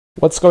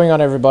What's going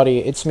on, everybody?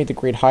 It's me,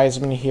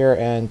 TheGreatHeisman here,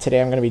 and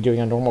today I'm going to be doing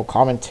a normal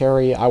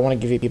commentary. I want to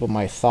give you people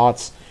my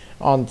thoughts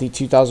on the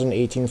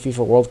 2018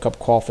 FIFA World Cup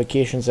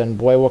qualifications, and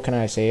boy, what can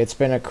I say? It's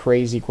been a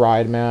crazy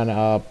ride, man.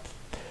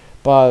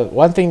 But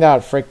one thing that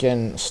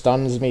freaking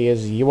stuns me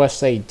is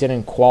USA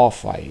didn't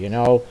qualify, you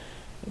know?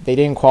 They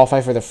didn't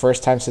qualify for the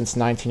first time since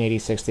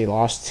 1986. They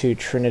lost to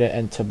Trinidad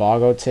and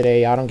Tobago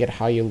today. I don't get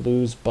how you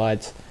lose,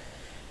 but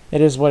it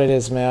is what it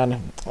is,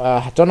 man.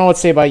 Don't know what to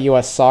say about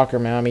U.S. soccer,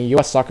 man. I mean,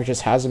 U.S. soccer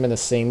just hasn't been the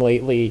same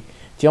lately.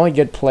 The only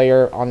good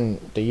player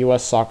on the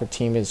U.S. soccer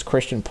team is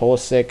Christian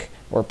Pulisic,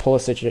 or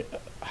Pulisic,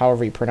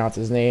 however you pronounce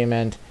his name.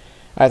 And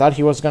I thought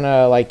he was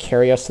gonna like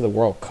carry us to the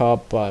World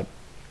Cup, but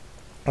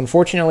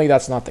unfortunately,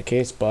 that's not the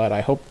case. But I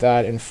hope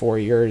that in 4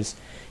 years,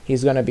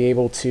 he's gonna be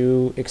able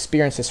to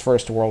experience his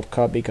first World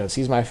Cup because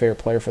he's my favorite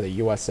player for the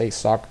USA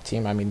soccer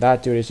team. I mean,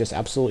 that dude is just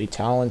absolutely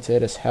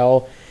talented as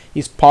hell.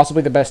 He's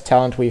possibly the best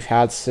talent we've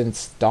had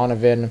since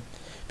Donovan,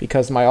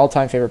 because my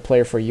all-time favorite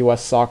player for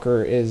U.S.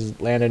 soccer is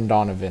Landon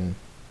Donovan.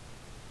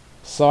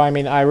 So, I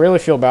mean, I really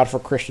feel bad for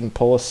Christian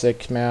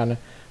Pulisic, man,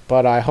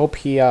 but I hope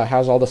he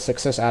has all the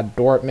success at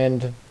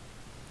Dortmund.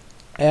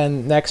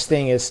 And next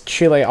thing is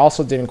Chile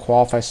also didn't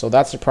qualify, so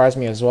that surprised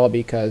me as well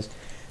because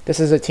this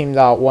is a team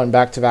that won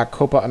back-to-back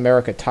Copa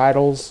America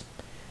titles,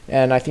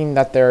 and I think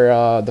that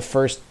they're the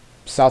first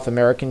South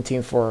American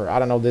team for, I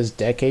don't know, this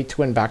decade to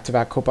win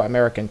back-to-back Copa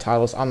American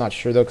titles. I'm not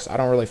sure, though, because I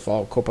don't really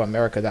follow Copa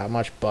America that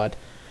much. But,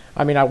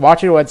 I mean, I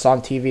watch it when it's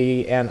on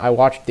TV, and I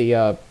watched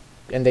and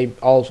they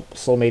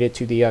also made it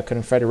to the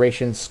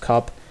Confederations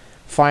Cup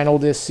final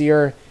this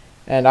year.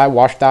 And I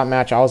watched that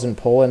match. I was in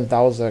Poland.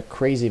 That was a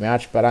crazy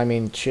match. But, I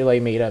mean,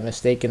 Chile made a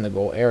mistake in the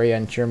goal area,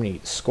 and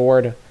Germany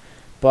scored.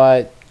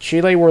 But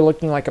Chile were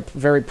looking like a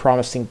very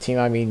promising team.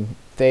 I mean,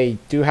 they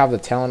do have the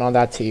talent on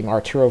that team.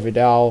 Arturo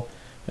Vidal,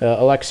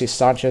 Alexis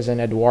Sanchez,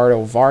 and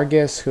Eduardo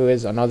Vargas, who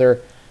is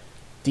another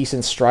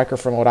decent striker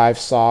from what I've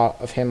saw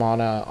of him on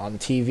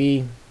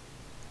TV.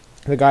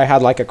 The guy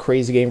had like a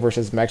crazy game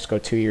versus Mexico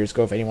 2 years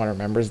ago, if anyone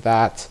remembers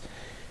that.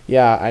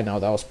 Yeah, I know,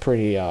 that was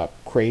pretty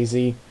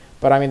crazy.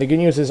 But I mean, the good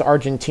news is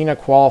Argentina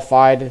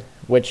qualified,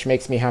 which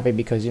makes me happy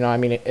because, you know, I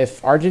mean,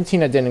 if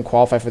Argentina didn't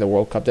qualify for the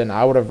World Cup, then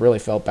I would have really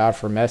felt bad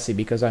for Messi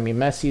because, I mean,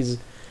 Messi's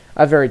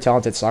a very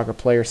talented soccer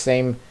player.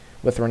 Same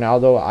with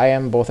Ronaldo. I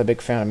am both a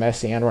big fan of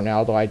Messi and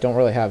Ronaldo. I don't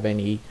really have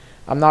any.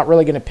 I'm not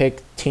really going to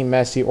pick Team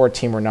Messi or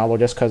Team Ronaldo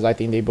just because I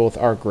think they both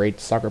are great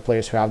soccer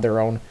players who have their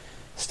own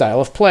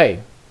style of play.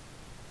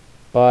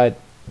 But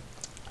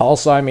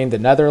also, I mean, the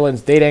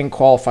Netherlands, they didn't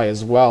qualify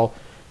as well,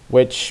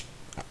 which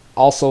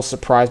also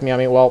surprised me. I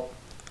mean, well,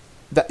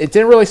 it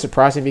didn't really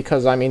surprise me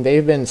because, I mean,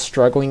 they've been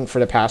struggling for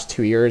the past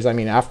 2 years. I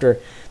mean, after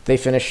they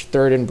finished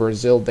third in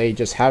Brazil, they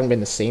just haven't been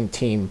the same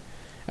team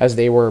as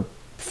they were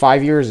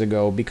 5 years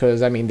ago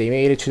because, I mean, they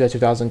made it to the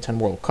 2010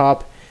 World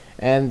Cup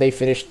and they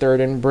finished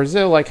third in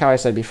Brazil, like how I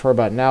said before,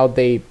 but now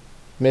they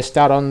missed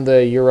out on the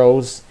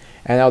Euros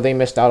and now they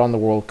missed out on the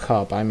World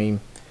Cup. I mean,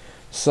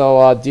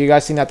 so do you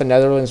guys think that the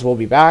Netherlands will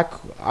be back?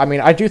 I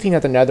mean, I do think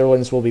that the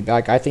Netherlands will be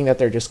back. I think that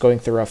they're just going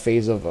through a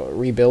phase of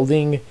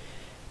rebuilding,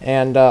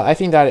 and I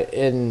think that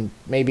in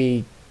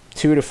maybe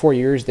 2 to 4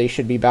 years they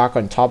should be back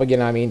on top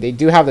again. I mean, they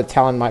do have the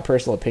talent, in my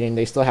personal opinion.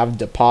 They still have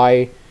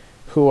Depay,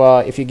 who,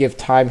 if you give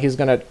time, he's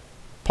going to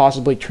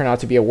possibly turn out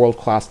to be a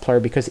world-class player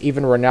because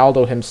even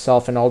Ronaldo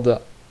himself and all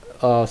the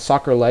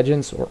soccer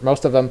legends, or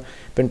most of them,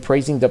 been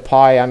praising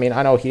Depay. I mean,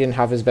 I know he didn't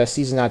have his best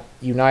season at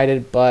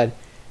United, but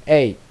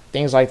hey,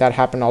 things like that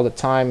happen all the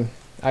time.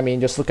 I mean,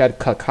 just look at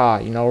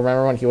Kaká. You know,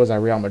 remember when he was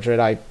at Real Madrid?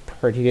 I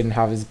heard he didn't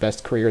have his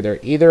best career there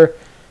either.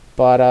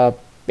 But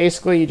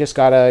basically, you just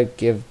gotta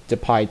give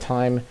Depay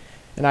time,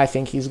 and I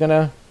think he's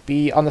gonna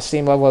be on the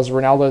same level as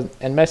Ronaldo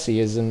and Messi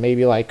is in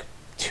maybe like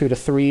 2 to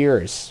 3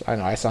 years. I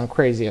know I sound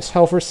crazy as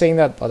hell for saying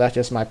that, but that's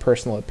just my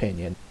personal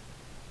opinion.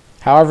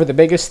 However, the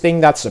biggest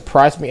thing that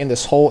surprised me in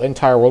this whole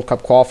entire World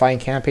Cup qualifying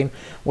campaign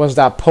was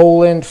that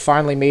Poland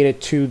finally made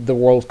it to the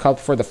World Cup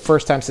for the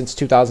first time since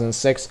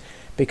 2006,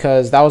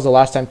 because that was the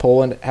last time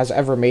Poland has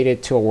ever made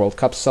it to a World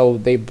Cup. So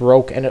they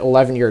broke an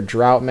 11-year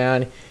drought,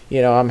 man.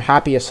 You know, I'm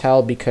happy as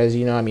hell because,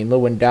 you know, I mean,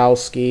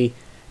 Lewandowski,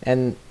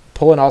 and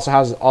Poland also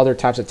has other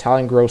types of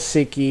talent,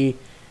 Grosicki,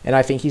 and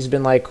I think he's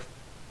been like,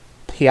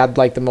 he had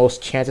like the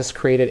most chances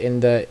created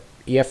in the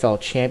EFL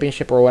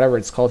Championship or whatever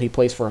it's called. He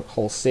plays for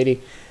Hull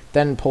City.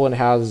 Then Poland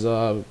has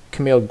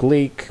Kamil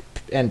Glik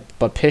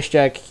but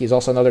Piszczek. He's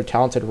also another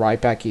talented right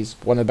back. He's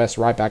one of the best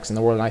right backs in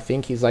the world, and I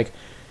think he's like,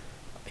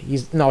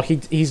 he's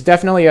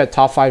definitely a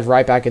top 5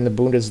 right back in the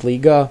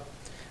Bundesliga.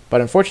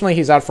 But unfortunately,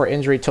 he's out for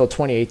injury till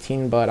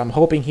 2018. But I'm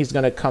hoping he's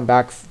gonna come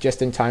back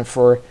just in time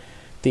for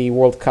the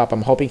World Cup.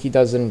 I'm hoping he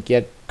doesn't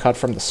get cut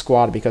from the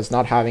squad because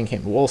not having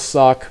him will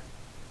suck.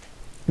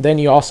 Then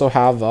you also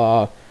have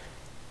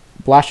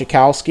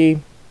Blaszczykowski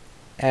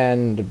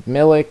and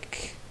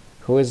Milik,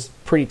 who is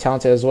pretty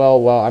talented as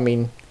well. Well, I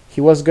mean,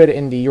 he was good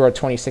in the Euro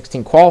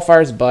 2016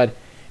 qualifiers, but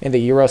in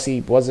the Euros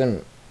he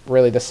wasn't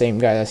really the same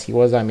guy as he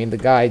was. I mean, the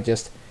guy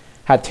just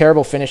had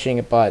terrible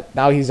finishing, but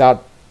now he's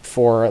out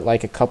for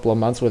like a couple of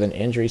months with an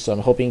injury, so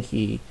I'm hoping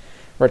he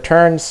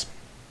returns.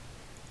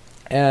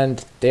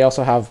 And they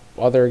also have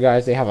other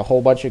guys. They have a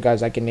whole bunch of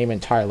guys I can name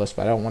entire list,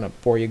 but I don't want to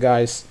bore you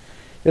guys,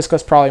 just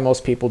because probably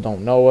most people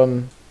don't know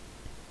them.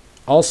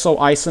 Also,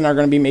 Iceland are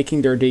going to be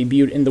making their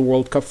debut in the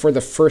World Cup for the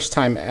first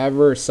time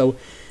ever, so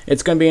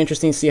it's going to be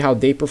interesting to see how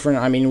they perform.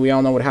 I mean, we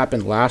all know what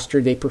happened last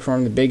year. They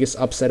performed the biggest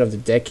upset of the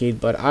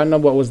decade, but I don't know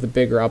what was the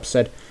bigger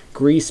upset.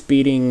 Greece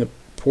beating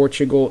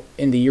Portugal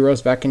in the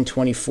Euros back in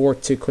 24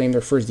 to claim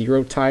their first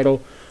Euro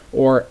title,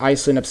 or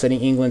Iceland upsetting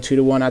England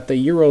 2-1 at the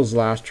Euros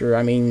last year.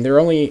 I mean, they're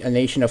only a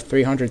nation of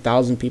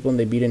 300,000 people, and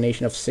they beat a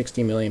nation of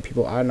 60 million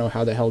people. I don't know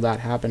how the hell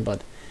that happened,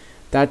 but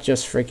that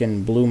just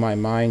freaking blew my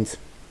mind.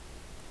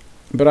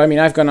 But I mean,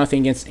 I've got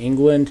nothing against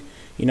England.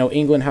 You know,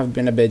 England have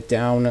been a bit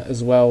down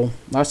as well.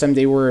 Last time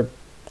they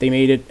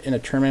made it in a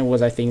tournament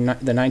was, I think,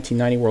 the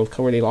 1990 World Cup,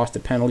 where they lost the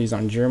penalties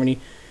on Germany.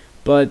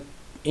 But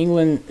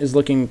England is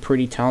looking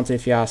pretty talented,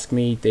 if you ask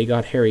me. They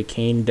got Harry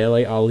Kane,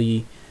 Dele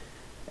Alli,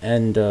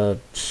 and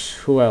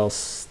who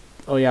else?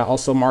 Oh yeah,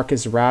 also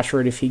Marcus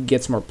Rashford. If he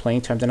gets more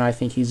playing time, then I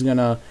think he's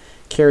gonna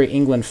carry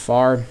England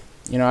far.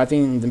 You know, I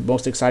think the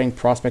most exciting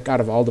prospect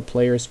out of all the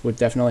players would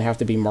definitely have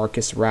to be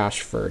Marcus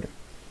Rashford.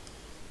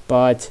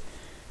 But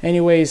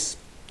anyways,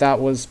 that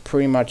was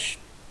pretty much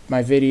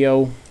my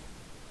video.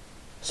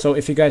 So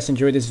if you guys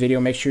enjoyed this video,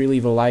 make sure you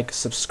leave a like,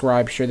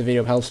 subscribe, share the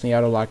video. It helps me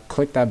out a lot.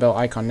 Click that bell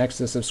icon next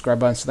to the subscribe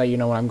button so that you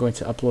know when I'm going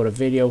to upload a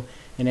video.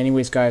 And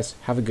anyways, guys,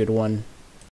 have a good one.